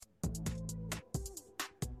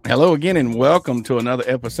Hello again, and welcome to another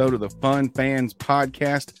episode of the Fun Fans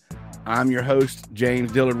Podcast. I'm your host,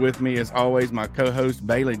 James Dillard. With me, as always, my co-host,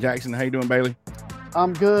 Bailey Jackson. How you doing, Bailey?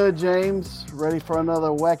 I'm good, James. Ready for another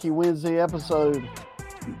Wacky Wednesday episode.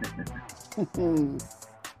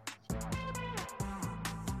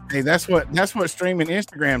 Hey, that's what streaming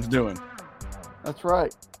Instagram's doing. That's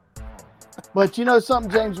right. But you know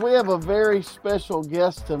something, James? We have a very special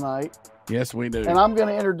guest tonight. Yes, we do. And I'm going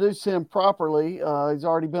to introduce him properly. He's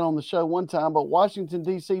already been on the show one time, but Washington,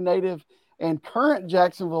 D.C. native and current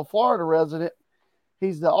Jacksonville, Florida resident.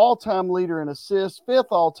 He's the all-time leader in assists, fifth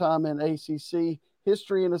all-time in ACC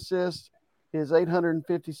history in assists. His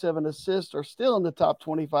 857 assists are still in the top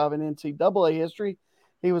 25 in NCAA history.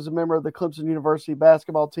 He was a member of the Clemson University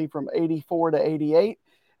basketball team from 84 to 88,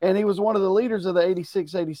 and he was one of the leaders of the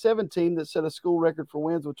 86-87 team that set a school record for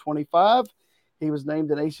wins with 25. He was named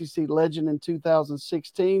an ACC legend in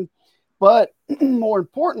 2016. But more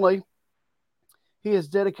importantly, he has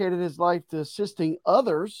dedicated his life to assisting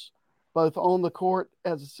others, both on the court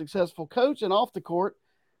as a successful coach and off the court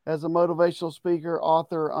as a motivational speaker,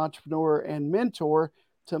 author, entrepreneur, and mentor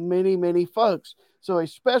to many, many folks. So a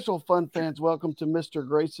special Fun Fans welcome to Mr.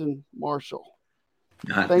 Grayson Marshall.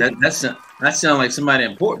 That sounds like somebody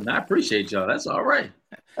important. I appreciate y'all. That's all right.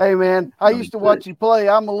 Hey, man, I used to watch you play.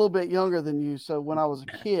 I'm a little bit younger than you. So when I was a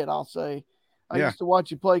kid, I'll say I used to watch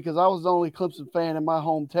you play because I was the only Clemson fan in my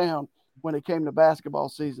hometown when it came to basketball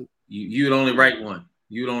season. You would only write one.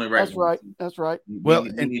 You would only write That's one. right. That's right. Well,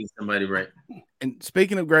 you need somebody right. And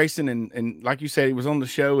speaking of Grayson, and like you said, he was on the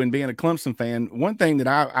show and being a Clemson fan, one thing that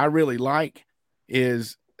I really like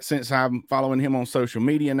is, since I'm following him on social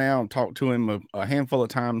media now and talked to him a handful of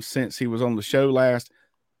times since he was on the show last,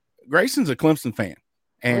 Grayson's a Clemson fan.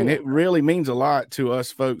 And it really means a lot to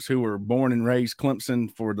us folks who were born and raised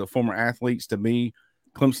Clemson, for the former athletes to be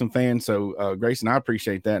Clemson fans. So, Grayson, I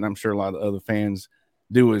appreciate that. And I'm sure a lot of other fans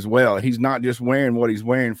do as well. He's not just wearing what he's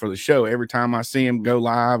wearing for the show. Every time I see him go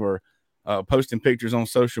live or posting pictures on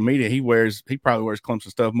social media, he probably wears Clemson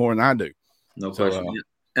stuff more than I do. No question.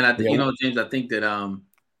 And I think, James, I think that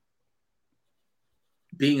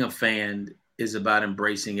being a fan is about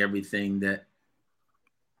embracing everything that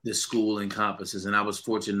the school encompasses. And I was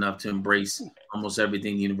fortunate enough to embrace almost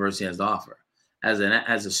everything the university has to offer. As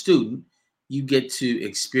a student, you get to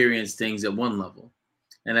experience things at one level.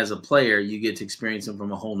 And as a player, you get to experience them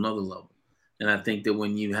from a whole nother level. And I think that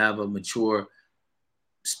when you have a mature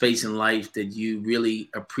space in life that you really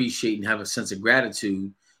appreciate and have a sense of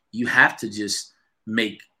gratitude, you have to just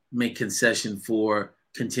make concession for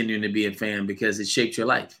continuing to be a fan, because it shaped your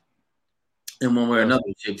life. In one way or another,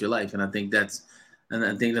 it shaped your life. And I think that's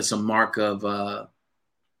a mark of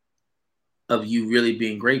you really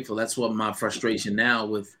being grateful. That's what my frustration now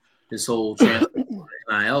with this whole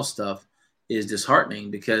NIL stuff is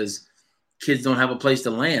disheartening, because kids don't have a place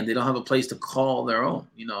to land. They don't have a place to call their own.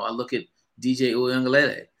 I look at DJ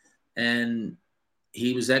Uiagalelei, and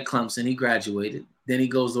he was at Clemson. He graduated. Then he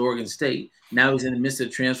goes to Oregon State. Now he's in the midst of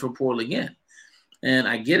the transfer portal again. And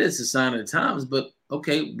I get it's a sign of the times, but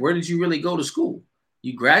okay, where did you really go to school?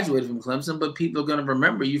 You graduated from Clemson, but people are going to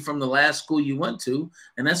remember you from the last school you went to,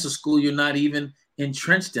 and that's a school you're not even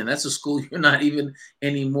entrenched in. That's a school you're not even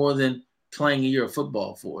any more than playing a year of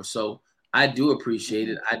football for. So I do appreciate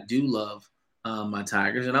it. I do love my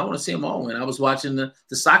Tigers, and I want to see them all win. I was watching the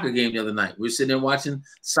soccer game the other night. We were sitting there watching the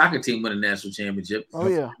soccer team win a national championship. Oh,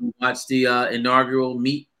 yeah. We watched the inaugural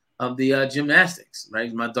meet of the gymnastics,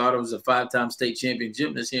 right? My daughter was a 5-time state champion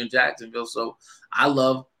gymnast here in Jacksonville, so I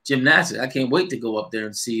love gymnastics. I can't wait to go up there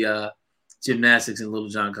and see gymnastics in Little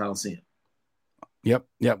John Coliseum. Yep.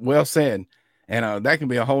 Well said. And that can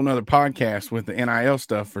be a whole nother podcast with the NIL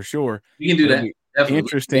stuff for sure. You can do that. Definitely.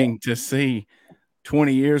 Interesting to see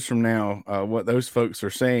 20 years from now what those folks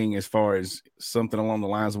are saying as far as something along the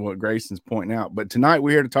lines of what Grayson's pointing out. But tonight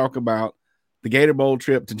we're here to talk about the Gator Bowl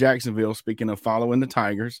trip to Jacksonville, speaking of following the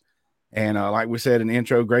Tigers. And like we said in the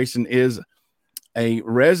intro, Grayson is a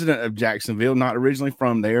resident of Jacksonville, not originally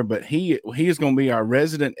from there, but he is going to be our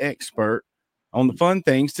resident expert on the fun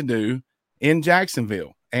things to do in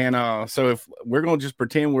Jacksonville. And so if we're going to just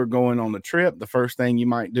pretend we're going on the trip, the first thing you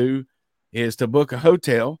might do is to book a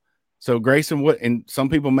hotel. So Grayson, and some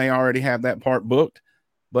people may already have that part booked,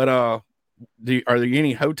 but are there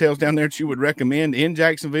any hotels down there that you would recommend in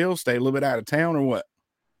Jacksonville? Stay a little bit out of town or what?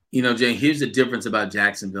 Jay, here's the difference about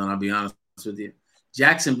Jacksonville, and I'll be honest with you.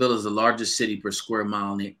 Jacksonville is the largest city per square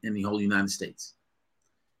mile in the whole United States.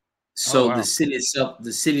 So the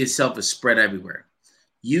city itself is spread everywhere.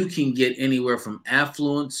 You can get anywhere from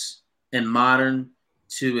affluence and modern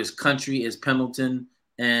to as country as Pendleton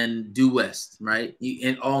and due west, right?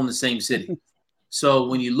 And all in the same city. So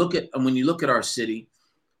when you look at our city,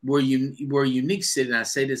 we're a unique city, and I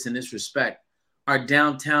say this in this respect: our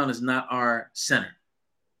downtown is not our center.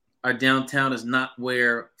 Our downtown is not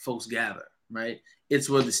where folks gather, right? It's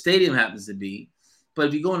where the stadium happens to be. But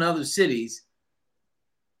if you go in other cities,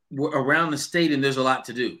 around the stadium, there's a lot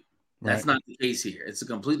to do. That's not the case here. It's a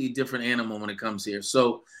completely different animal when it comes here.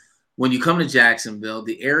 So when you come to Jacksonville,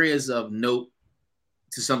 the areas of note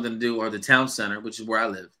to something to do are the town center, which is where I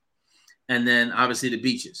live, and then obviously the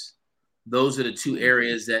beaches. Those are the two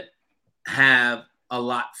areas that have a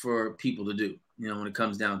lot for people to do, when it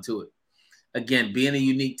comes down to it. Again, being a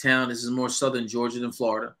unique town, this is more southern Georgia than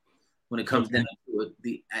Florida. When it comes down to it,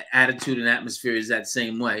 the attitude and atmosphere is that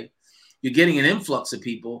same way. You're getting an influx of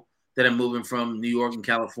people that are moving from New York and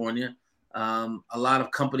California. A lot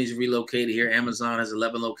of companies relocated here. Amazon has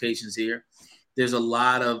 11 locations here. There's a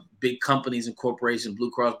lot of big companies and corporations,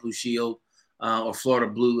 Blue Cross Blue Shield, or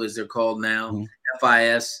Florida Blue as they're called now,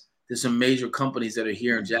 FIS. There's some major companies that are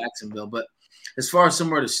here in Jacksonville. But as far as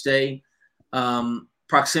somewhere to stay,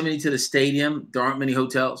 proximity to the stadium, there aren't many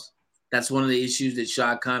hotels. That's one of the issues that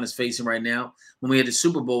Shad Khan is facing right now. When we had the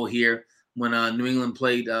Super Bowl here, when New England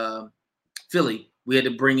played Philly, we had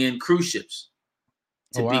to bring in cruise ships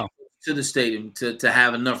to be to the stadium to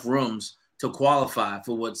have enough rooms to qualify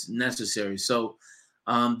for what's necessary. So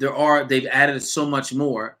they've added so much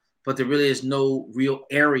more, but there really is no real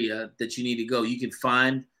area that you need to go. You can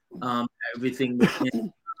find everything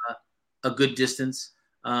within a good distance,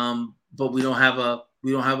 but we don't have a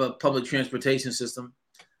public transportation system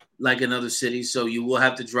like in other cities, so you will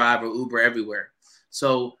have to drive or Uber everywhere.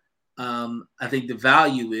 So I think the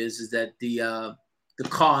value is that the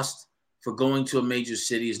cost for going to a major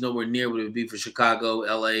city is nowhere near what it would be for Chicago,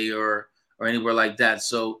 LA, or anywhere like that.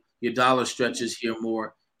 So your dollar stretches here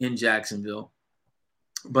more in Jacksonville.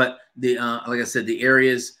 But like I said, the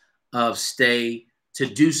areas of stay to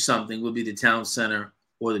do something would be the town center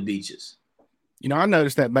or the beaches. I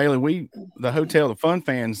noticed that, Bailey, the hotel the Fun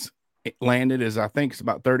Fans landed is, I think it's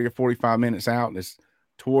about 30 or 45 minutes out. It's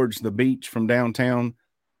towards the beach from downtown.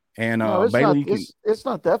 And no, Bailey, it's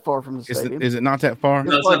not that far from the stadium. Is it not that far?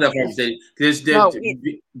 No, it's not that far from the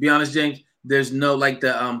stadium. Be honest, James, there's no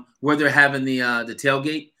where they're having the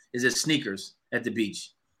tailgate is at Sneakers at the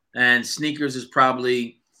beach. And Sneakers is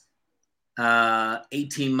probably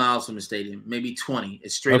 18 miles from the stadium, maybe 20.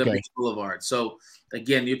 It's straight up Beach Boulevard. So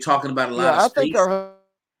again, you're talking about a lot of space. Go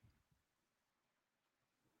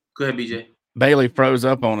ahead, BJ. Bailey froze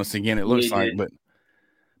up on us again, it looks like, but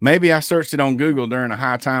maybe I searched it on Google during a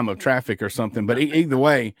high time of traffic or something. But either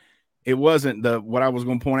way, it wasn't what I was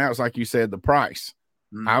going to point out is, like you said, the price.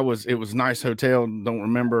 It was a nice hotel. Don't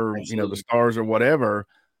remember, the stars or whatever,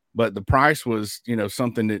 but the price was,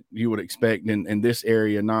 something that you would expect in this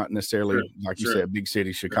area, not necessarily, you said, big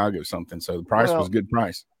city, Chicago or something. So the price was a good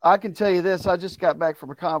price. I can tell you this. I just got back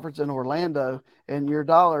from a conference in Orlando, and your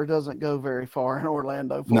dollar doesn't go very far in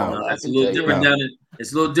Orlando. No, it's a little different down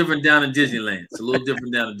it's a little different down in Disneyland. It's a little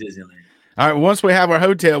different down in Disneyland. All right. Once we have our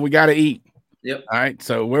hotel, we got to eat. Yep. All right.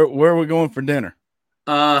 So where are we going for dinner?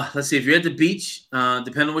 Let's see. If you're at the beach,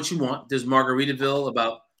 depending on what you want, there's Margaritaville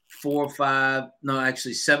about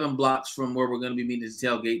 7 blocks from where we're going to be meeting at the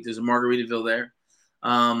tailgate. There's a Margaritaville there.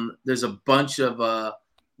 There's a bunch of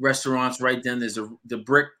restaurants right then. There's the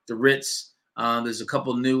Brick, the Ritz. There's a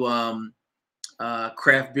couple new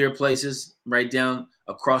craft beer places right down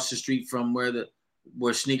across the street from where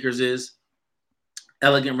Sneakers is.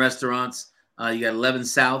 Elegant restaurants. You got 11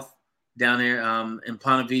 South down there in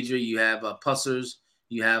Ponte Vedra. You have Pussers.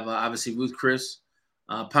 You have obviously Ruth Chris.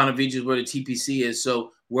 Ponte Vedra is where the TPC is.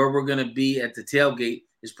 So where we're going to be at the tailgate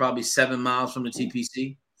is probably 7 miles from the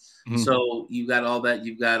TPC. Mm-hmm. So you got all that.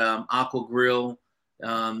 You've got Aqua Grill,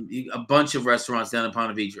 a bunch of restaurants down in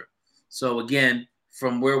Ponte Vedra. So again,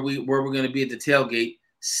 from where we're going to be at the tailgate,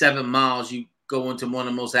 7 miles, you go into one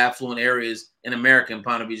of the most affluent areas in America in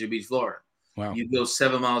Ponte Vedra Beach, Florida. Wow. You go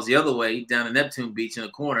 7 miles the other way down to Neptune Beach in the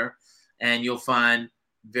corner, and you'll find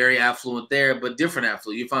very affluent there, but different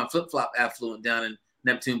affluent. You'll find flip-flop affluent down in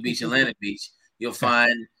Neptune Beach, Atlantic Beach. You'll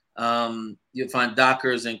find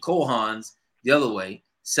Dockers and Kohans the other way,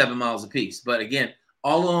 7 miles apiece. But again,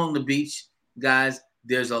 all along the beach, guys,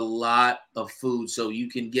 there's a lot of food. So you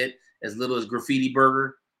can get as little as graffiti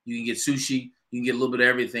burger. You can get sushi. You can get a little bit of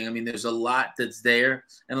everything. I mean, there's a lot that's there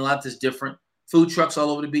and a lot that's different. Food trucks all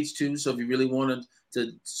over the beach too. So if you really wanted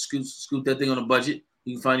to scoot that thing on a budget,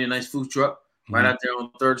 you can find your nice food truck right out there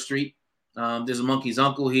on 3rd Street. There's a Monkey's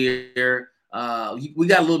Uncle here. We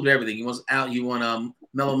got a little bit of everything. You want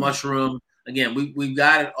mellow mushroom. Again, we've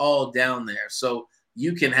got it all down there. So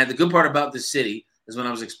you can have the good part about the city is when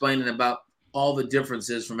I was explaining about all the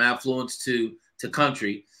differences from affluence to to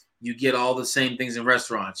country, you get all the same things in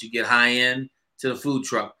restaurants. You get high end to the food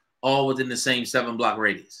truck, all within the same 7-block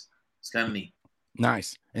radius. It's kind of neat.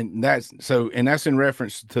 Nice. And that's in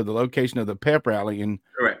reference to the location of the pep rally. And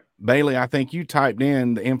Correct. Bailey, I think you typed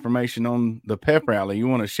in the information on the pep rally. You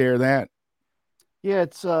want to share that? Yeah,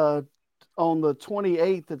 it's on the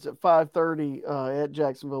 28th. It's at 5:30 at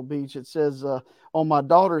Jacksonville Beach. It says on my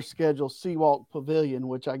daughter's schedule, Seawalk Pavilion,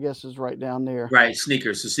 which I guess is right down there. Right,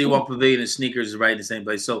 Sneakers. So Seawalk Pavilion and Sneakers is right in the same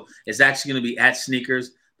place. So it's actually going to be at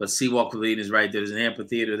Sneakers, but Seawalk Pavilion is right there. There's an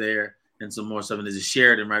amphitheater there and some more stuff. And there's a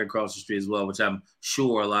Sheraton right across the street as well, which I'm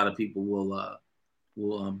sure a lot of people will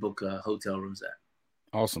book hotel rooms at.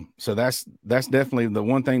 Awesome. So that's definitely the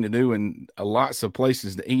one thing to do, and lots of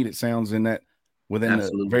places to eat. It sounds in that within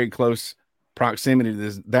Absolutely. a very close proximity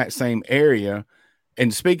to that same area.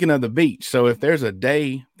 And speaking of the beach, so if there's a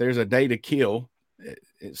day to kill.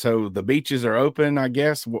 So the beaches are open, I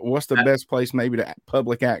guess. What's the best place maybe to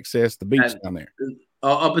public access the beach down there?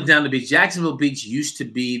 Up and down the beach. Jacksonville Beach used to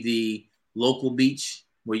be the local beach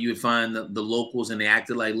where you would find the locals, and they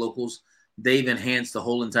acted like locals. They've enhanced the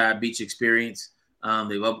whole entire beach experience.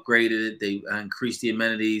 They've upgraded it. They increased the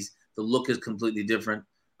amenities. The look is completely different.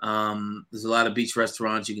 There's a lot of beach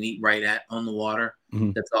restaurants you can eat right on the water.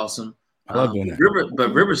 Mm-hmm. That's awesome. I love doing that.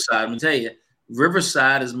 But Riverside, I'm going to tell you,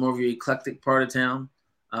 Riverside is more of your eclectic part of town.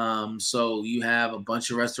 So you have a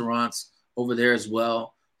bunch of restaurants over there as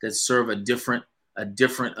well that serve a different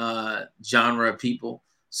genre of people.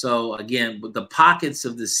 So again, with the pockets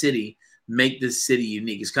of the city make this city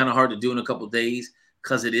unique. It's kind of hard to do in a couple of days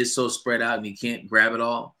because it is so spread out and you can't grab it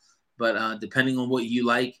all. But depending on what you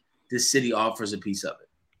like, this city offers a piece of it.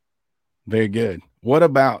 Very good. What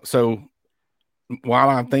about, so while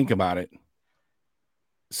I think about it,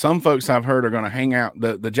 some folks I've heard are going to hang out.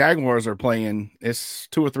 The Jaguars are playing. It's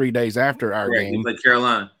 2 or 3 days after our game. They play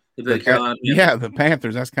Carolina. Carolina. Yeah, the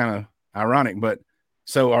Panthers. That's kind of ironic. But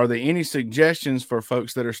so are there any suggestions for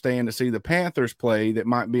folks that are staying to see the Panthers play that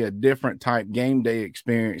might be a different type game day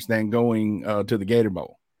experience than going to the Gator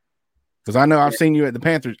Bowl? Because I know I've seen you at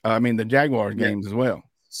the Jaguars games as well.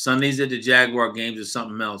 Sundays at the Jaguar games is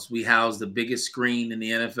something else. We house the biggest screen in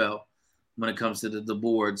the NFL when it comes to the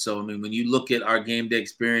board. So, I mean, when you look at our game day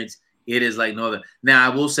experience, it is like no other. Now,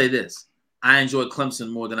 I will say this. I enjoy Clemson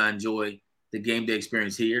more than I enjoy the game day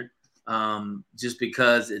experience here, just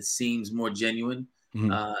because it seems more genuine,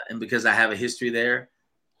 and because I have a history there.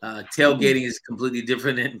 Tailgating is completely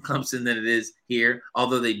different in Clemson than it is here,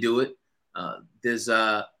 although they do it.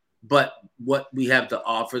 But what we have to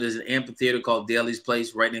offer, there's an amphitheater called Daly's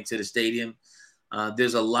Place right next to the stadium.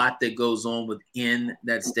 There's a lot that goes on within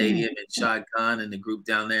that stadium, and Shad Khan and the group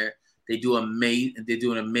down there, they do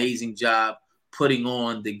an amazing job putting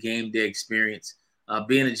on the game day experience.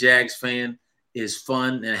 Being a Jags fan is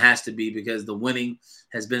fun, and it has to be because the winning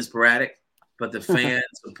has been sporadic, but the fan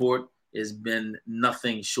support has been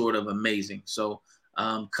nothing short of amazing. So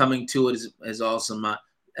coming to it is awesome.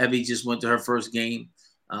 Evie just went to her first game,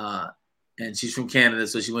 and she's from Canada,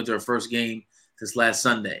 so she went to her first game this last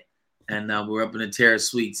Sunday. And we're up in the Terrace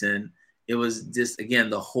Suites, and it was just, again,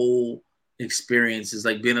 the whole experience is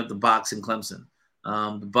like being up the box in Clemson.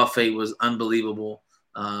 The buffet was unbelievable.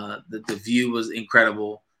 The view was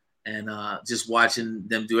incredible, and just watching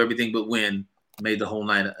them do everything but win made the whole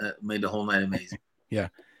night amazing. Yeah.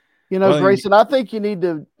 Grayson, I think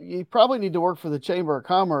you probably need to work for the Chamber of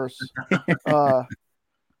Commerce.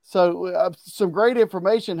 So some great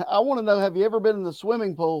information. I want to know, have you ever been in the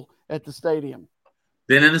swimming pool at the stadium?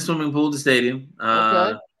 Been in the swimming pool at the stadium.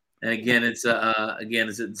 Okay. And again, it's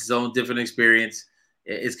its own different experience.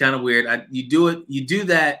 It's kind of weird. You do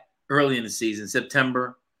that early in the season,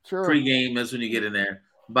 September, pre-game. That's when you get in there.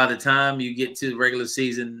 By the time you get to the regular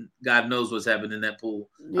season, God knows what's happening in that pool.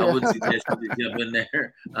 Yeah. I wouldn't suggest you to jump in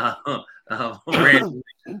there.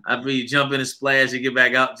 After you jump in and splash and get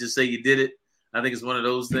back out, just say you did it. I think it's one of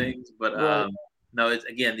those things. But no, it's,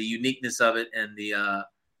 again, the uniqueness of it, and the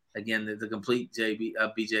complete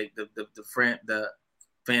BJ, the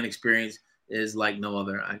fan experience is like no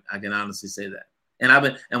other. I can honestly say that.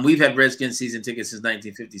 And we've had Redskins season tickets since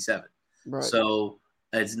 1957. Right. So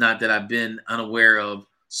it's not that I've been unaware of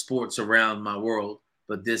sports around my world,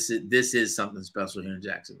 but this is something special here in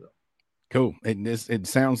Jacksonville. Cool. It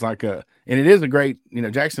sounds like and it is a great,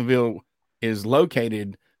 Jacksonville is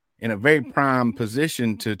located in a very prime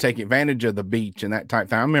position to take advantage of the beach and that type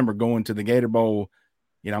thing. I remember going to the Gator Bowl,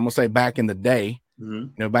 I'm going to say back in the day,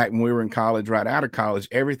 back when we were in college, right out of college,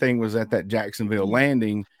 everything was at that Jacksonville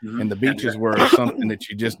landing, and the beaches were something that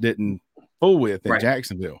you just didn't fool with in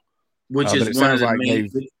Jacksonville. Which is one of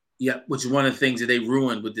the things that they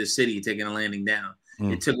ruined with this city taking a landing down.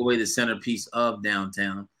 It took away the centerpiece of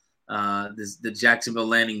downtown. The Jacksonville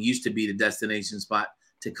Landing used to be the destination spot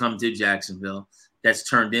to come to Jacksonville. That's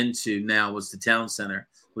turned into now what's the town center,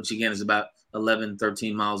 which again is about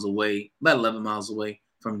 13 miles away, about 11 miles away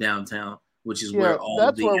from downtown, which is where all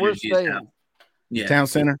that's the where we're energy is staying. Yeah, town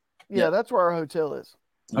center. Yeah, that's where our hotel is.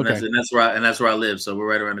 And Okay, that's where I live. So we're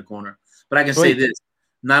right around the corner. But I can say this: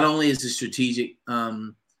 not only is it strategic,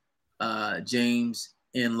 James,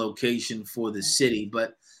 in location for the city,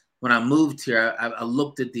 but when I moved here, I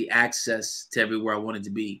looked at the access to everywhere I wanted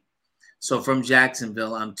to be. So from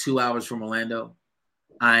Jacksonville, I'm 2 hours from Orlando.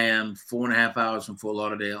 I am 4.5 hours from Fort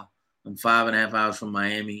Lauderdale. I'm 5.5 hours from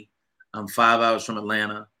Miami. I'm 5 hours from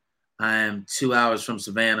Atlanta. I am 2 hours from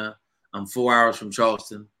Savannah. I'm 4 hours from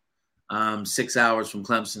Charleston. 6 hours from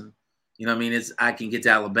Clemson. You know what I mean? I can get to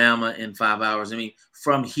Alabama in 5 hours. I mean,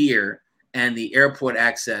 from here, and the airport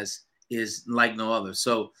access is like no other.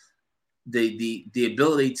 So the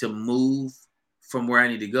ability to move from where I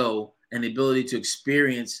need to go and the ability to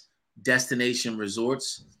experience destination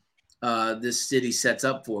resorts, this city sets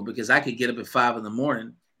up for, because I could get up at 5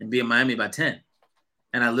 a.m. and be in Miami by 10,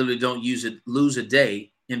 and I literally don't lose a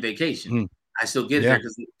day in vacation. I still get there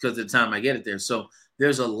because of the time I get it there. So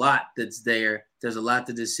there's a lot that's there. There's a lot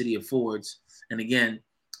that this city affords. And again,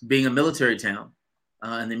 being a military town,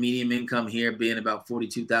 and the median income here being about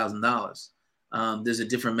 $42,000, there's a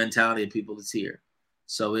different mentality of people that's here.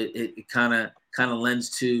 So it kind of lends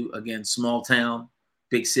to, again, small town,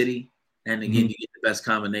 big city. And again, you get the best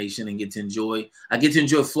combination and get to enjoy. I get to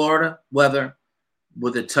enjoy Florida weather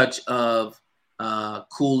with a touch of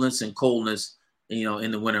coolness and coldness,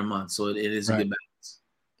 in the winter months. So it is a good balance.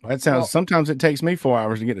 Well, that sounds. Sometimes it takes me 4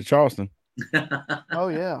 hours to get to Charleston. Oh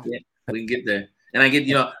yeah, we can get there, and I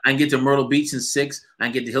can get to Myrtle Beach in 6. I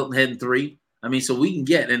can get to Hilton Head in 3. I mean, so we can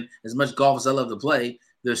get. And as much golf as I love to play,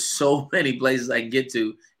 there's so many places I can get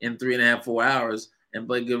to in 3.5, 4 hours and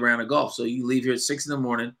play a good round of golf. So you leave here at 6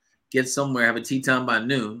 a.m, get somewhere, have a tee time by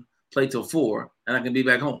noon, play till 4, and I can be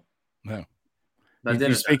back home. No.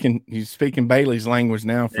 You're speaking Bailey's language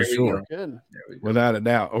now for sure. Good. Without a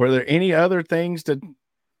doubt. Were there any other things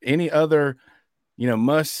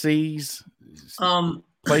must sees,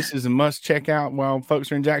 places and must check out while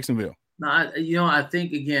folks are in Jacksonville? No, I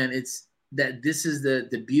think again, it's that this is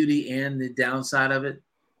the beauty and the downside of it.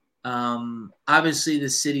 Obviously the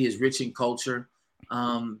city is rich in culture.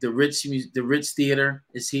 The Ritz Theater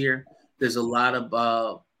is here. There's a lot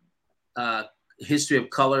of history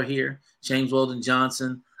of color here. James Weldon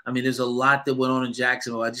Johnson. I mean, there's a lot that went on in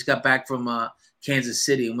Jacksonville. I just got back from Kansas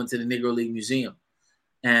City and went to the Negro League Museum.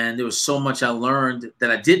 And there was so much I learned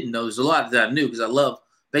that I didn't know. There's a lot that I knew because I love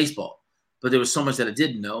baseball. But there was so much that I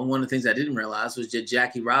didn't know. And one of the things I didn't realize was that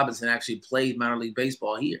Jackie Robinson actually played minor league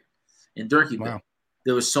baseball here in Durkeeville. Wow.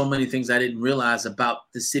 There were so many things I didn't realize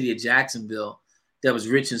about the city of Jacksonville that was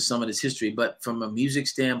rich in some of this history. But from a music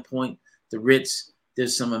standpoint, the Ritz,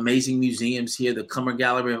 there's some amazing museums here, the Cummer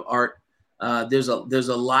Gallery of Art. There's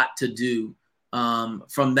a lot to do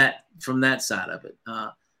from that side of it.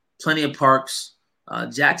 Plenty of parks.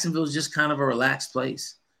 Jacksonville is just kind of a relaxed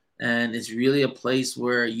place, and it's really a place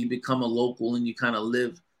where you become a local and you kind of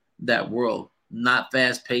live that world. Not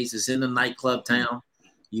fast paced. It's in the nightclub town.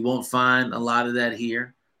 You won't find a lot of that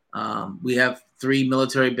here. We have 3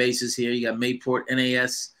 military bases here. You got Mayport,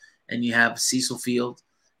 NAS, and you have Cecil Field.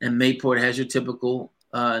 And Mayport has your typical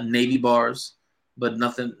Navy bars, but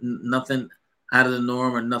nothing out of the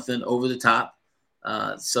norm or nothing over the top.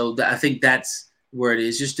 So I think that's where it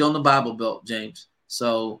is. You're still in the Bible Belt, James.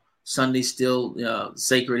 So Sunday's still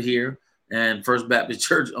sacred here, and First Baptist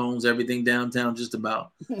Church owns everything downtown just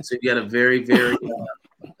about. So you got a very, very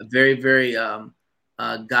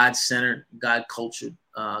God-centered, God-cultured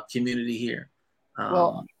community here.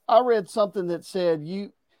 Well, I read something that said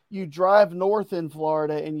you drive north in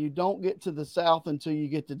Florida and you don't get to the south until you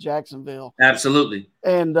get to Jacksonville. Absolutely.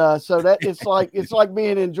 And so that it's like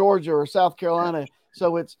being in Georgia or South Carolina.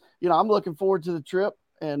 So it's, I'm looking forward to the trip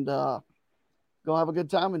and gonna have a good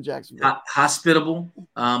time in Jacksonville. Hospitable,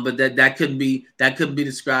 but that couldn't be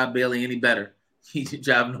described, Bailey, any better. You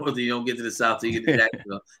drive north, you don't get to the south till you get to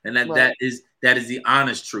Jacksonville, and that is the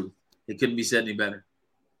honest truth. It couldn't be said any better.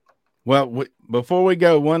 Well, before we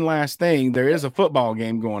go, one last thing. There is a football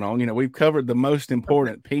game going on. We've covered the most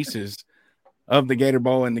important pieces of the Gator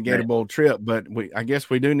Bowl and the Gator Bowl trip, but I guess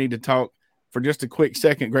we do need to talk for just a quick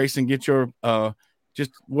second. Grayson, get your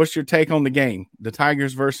what's your take on the game, the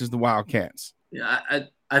Tigers versus the Wildcats? Yeah,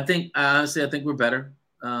 I think we're better.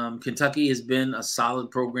 Kentucky has been a solid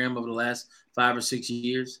program over the last 5 or 6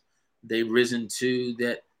 years. They've risen to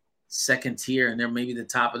that second tier, and they're maybe the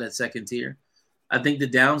top of that second tier. I think the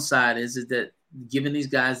downside is that giving these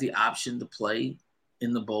guys the option to play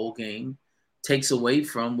in the bowl game takes away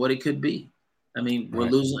from what it could be. I mean, we're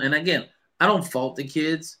losing. And again, I don't fault the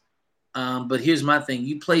kids. But here's my thing.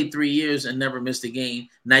 You played 3 years and never missed a game.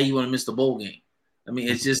 Now you want to miss the bowl game. I mean,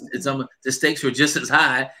 the stakes were just as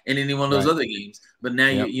high in any one of those other games. But now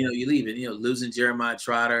you leave it. Losing Jeremiah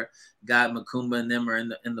Trotter, God Makumba, and them are in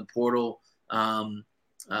the portal. What's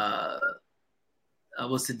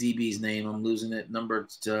the DB's name? I'm losing it. Number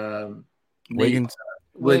Wiggins.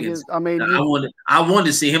 Wiggins. I mean, I wanted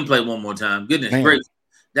to see him play one more time. Goodness gracious,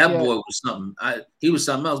 that boy was something. He was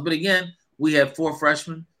something else. But again, we have 5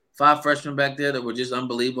 freshmen back there that were just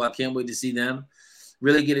unbelievable. I can't wait to see them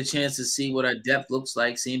really get a chance to see what our depth looks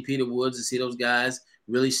like. Seeing Peter Woods and see those guys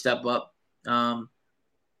really step up. Now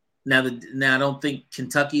I don't think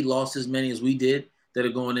Kentucky lost as many as we did that are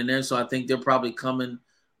going in there, so I think they're probably coming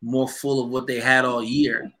more full of what they had all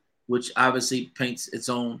year, which obviously paints its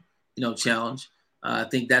own challenge. I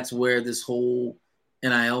think that's where this whole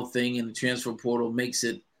NIL thing and the transfer portal makes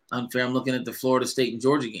it unfair. I'm looking at the Florida State and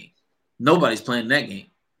Georgia game. Nobody's playing that game.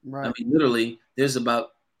 Right. I mean, literally, there's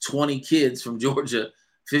about 20 kids from Georgia,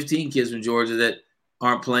 15 kids from Georgia that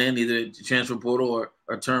aren't playing either transfer portal or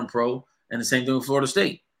turn pro, and the same thing with Florida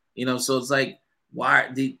State. So it's like, why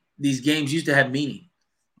these games used to have meaning,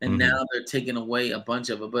 and now they're taking away a bunch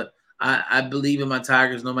of it. But I believe in my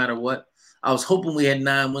Tigers no matter what. I was hoping we had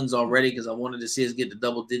 9 wins already because I wanted to see us get to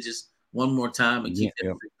double digits one more time and keep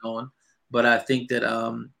that going. But I think that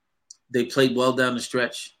they played well down the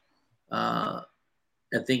stretch. I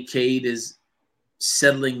think Cade is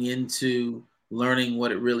settling into learning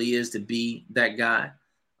what it really is to be that guy.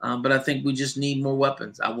 But I think we just need more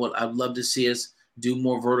weapons. I'd love to see us do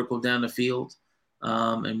more vertical down the field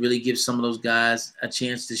and really give some of those guys a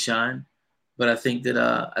chance to shine. But I think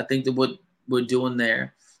that what we're doing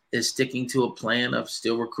there is sticking to a plan of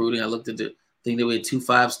still recruiting. I looked at the thing that we had 2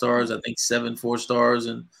 5-stars, I think 7 4-stars,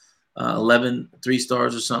 and 11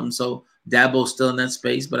 3-stars or something. So Dabo's still in that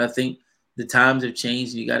space, but I think the times have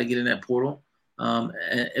changed, and you got to get in that portal.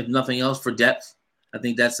 If nothing else, for depth, I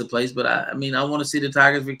think that's the place. But I want to see the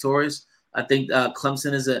Tigers victorious. I think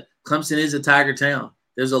Clemson is a Tiger town.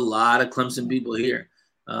 There's a lot of Clemson people here.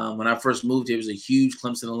 When I first moved here, there was a huge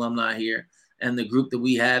Clemson alumni here, and the group that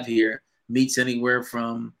we have here meets anywhere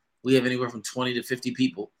from 20 to 50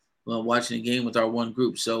 people watching a game with our one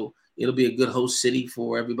group. So it'll be a good host city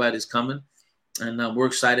for everybody that's coming. And we're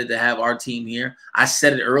excited to have our team here. I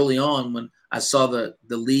said it early on when I saw the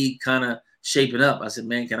league kind of shaping up. I said,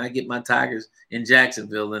 man, can I get my Tigers in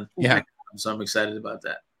Jacksonville? And so I'm excited about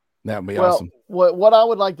that. That would be awesome. What I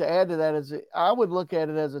would like to add to that is I would look at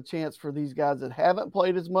it as a chance for these guys that haven't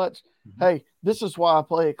played as much. Hey, this is why I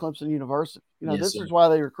play at Clemson University. This is why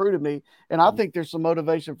they recruited me. And I think there's some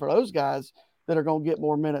motivation for those guys that are going to get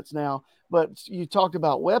more minutes now. But you talked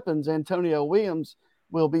about weapons. Antonio Williams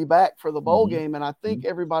will be back for the bowl game. And I think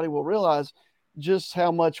everybody will realize just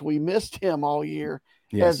how much we missed him all year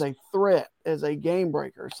as a threat, as a game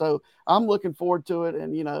breaker. So I'm looking forward to it.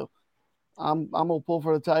 And, I'm gonna pull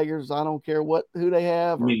for the Tigers. I don't care who they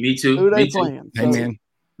have or me too. Who they playing. So, Amen.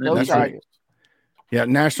 That's right. Yeah,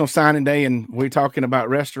 National Signing Day, and we're talking about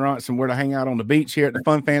restaurants and where to hang out on the beach here at the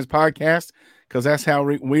Fun Fans Podcast, because that's how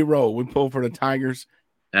we roll. We pull for the Tigers,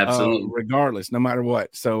 absolutely, regardless, no matter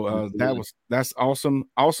what. So that's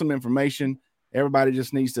awesome information. Everybody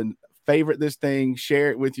just needs to favorite this thing, share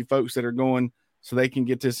it with you folks that are going, so they can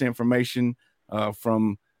get this information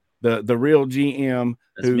from the real GM.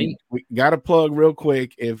 That's who me. We got to plug real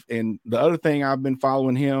quick. And the other thing, I've been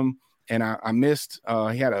following him, and I missed.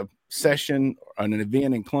 He had a session, an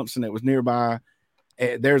event in Clemson that was nearby.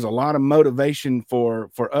 There's a lot of motivation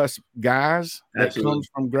for us guys that comes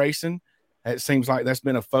from Grayson. It seems like that's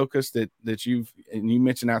been a focus that you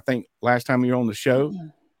mentioned, I think, last time you were on the show.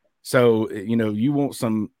 So you want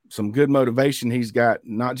some good motivation. He's got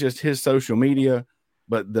not just his social media,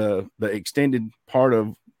 but the extended part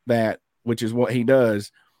of that, which is what he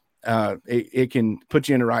does. It can put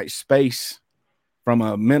you in the right space from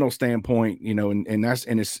a mental standpoint, and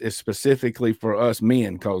it's specifically for us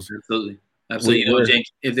men, because absolutely.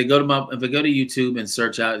 James, if they go to YouTube and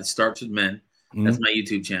search out, it starts with men. That's my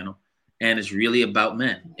YouTube channel, and it's really about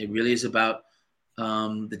men. It really is about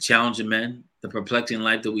the challenge of men, the perplexing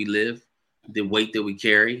life that we live, the weight that we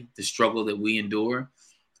carry, the struggle that we endure,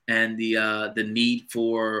 and the need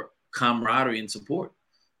for camaraderie and support.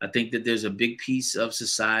 I think that there's a big piece of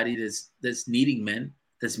society that's needing men,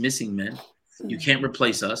 that's missing men. You can't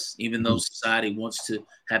replace us, even though society wants to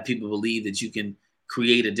have people believe that you can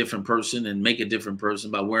create a different person and make a different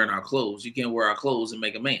person by wearing our clothes. You can't wear our clothes and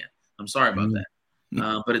make a man. I'm sorry about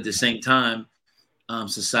that. But at the same time,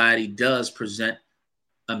 society does present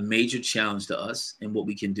a major challenge to us in what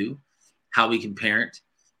we can do, how we can parent,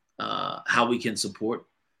 how we can support,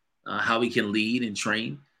 how we can lead and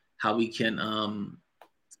train, how we can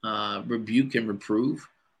rebuke and reprove.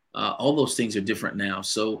 All those things are different now.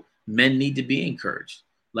 So men need to be encouraged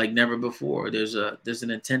like never before. There's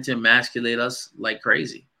an intent to emasculate us like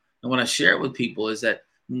crazy. And what I share with people is that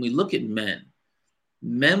when we look at men,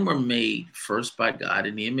 men were made first by God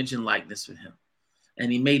in the image and likeness of him.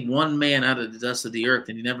 And he made one man out of the dust of the earth,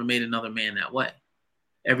 and he never made another man that way.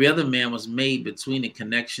 Every other man was made between the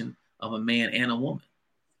connection of a man and a woman.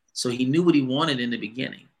 So he knew what he wanted in the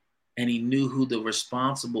beginning, and he knew who the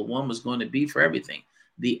responsible one was going to be for everything.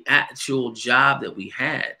 The actual job that we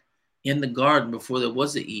had in the garden before there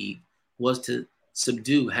was an Eve was to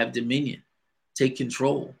subdue, have dominion, take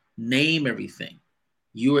control, name everything.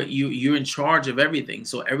 You're in charge of everything.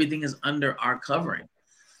 So everything is under our covering.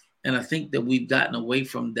 And I think that we've gotten away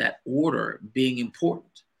from that order being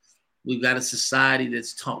important. We've got a society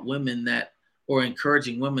that's taught women that, or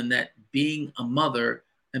encouraging women that being a mother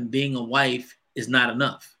and being a wife is not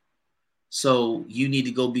enough. So you need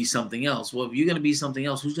to go be something else. Well, if you're going to be something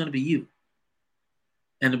else, who's going to be you?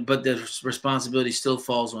 But the responsibility still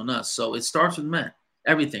falls on us. So it starts with men.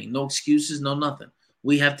 Everything, no excuses, no nothing.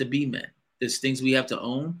 We have to be men. There's things we have to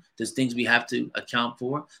own. There's things we have to account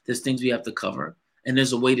for. There's things we have to cover. And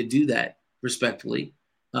there's a way to do that respectfully.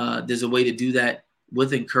 There's a way to do that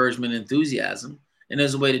with encouragement and enthusiasm. And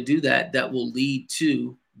there's a way to do that that will lead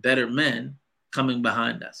to better men coming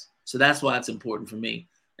behind us. So that's why it's important for me.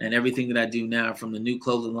 And everything that I do now, from the new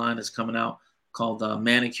clothing line that's coming out called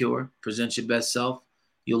Manicure, Present Your Best Self.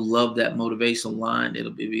 You'll love that motivational line.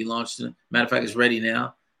 It'll be launched. Matter of fact, it's ready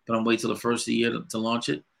now, but I'm waiting till the first of the year to launch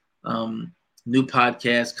it. New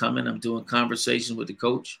podcast coming. I'm doing conversations with the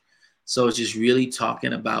coach. So it's just really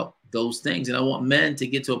talking about those things. And I want men to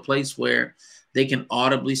get to a place where they can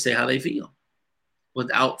audibly say how they feel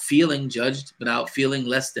without feeling judged, without feeling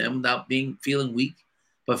less than, without feeling weak,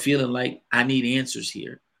 but feeling like I need answers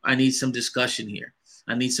here. I need some discussion here.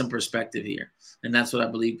 I need some perspective here. And that's what I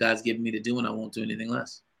believe God's given me to do, and I won't do anything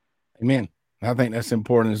less. Amen. I think that's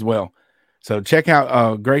important as well. So check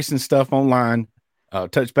out Grayson's stuff online,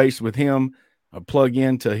 touch base with him, plug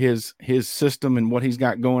into his system and what he's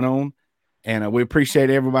got going on. And we appreciate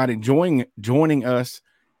everybody joining us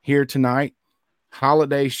here tonight.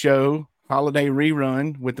 Holiday show, holiday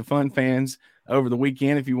rerun with the Fun Fans over the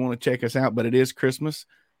weekend if you want to check us out. But it is Christmas,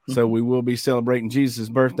 so we will be celebrating Jesus'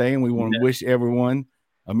 birthday, and we want to wish everyone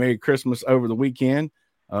a Merry Christmas over the weekend.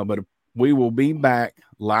 But we will be back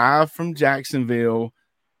live from Jacksonville,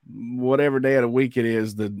 whatever day of the week it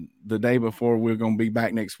is, the day before we're going to be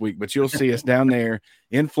back next week. But you'll see us down there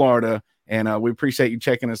in Florida, and we appreciate you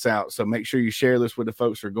checking us out. So make sure you share this with the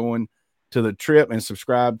folks who are going to the trip, and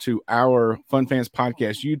subscribe to our Fun Fans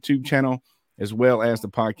Podcast YouTube channel, as well as the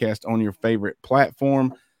podcast on your favorite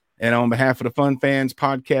platform. And on behalf of the Fun Fans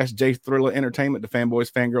Podcast, J Thriller Entertainment, the Fanboys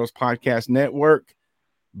Fangirls Podcast Network,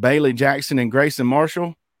 Bailey Jackson and Grayson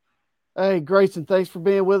Marshall. Hey, Grayson, thanks for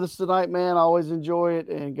being with us tonight, man. I always enjoy it,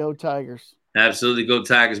 and go Tigers. Absolutely. Go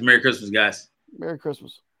Tigers. Merry Christmas, guys. Merry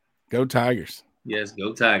Christmas. Go Tigers. Yes,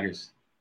 go Tigers.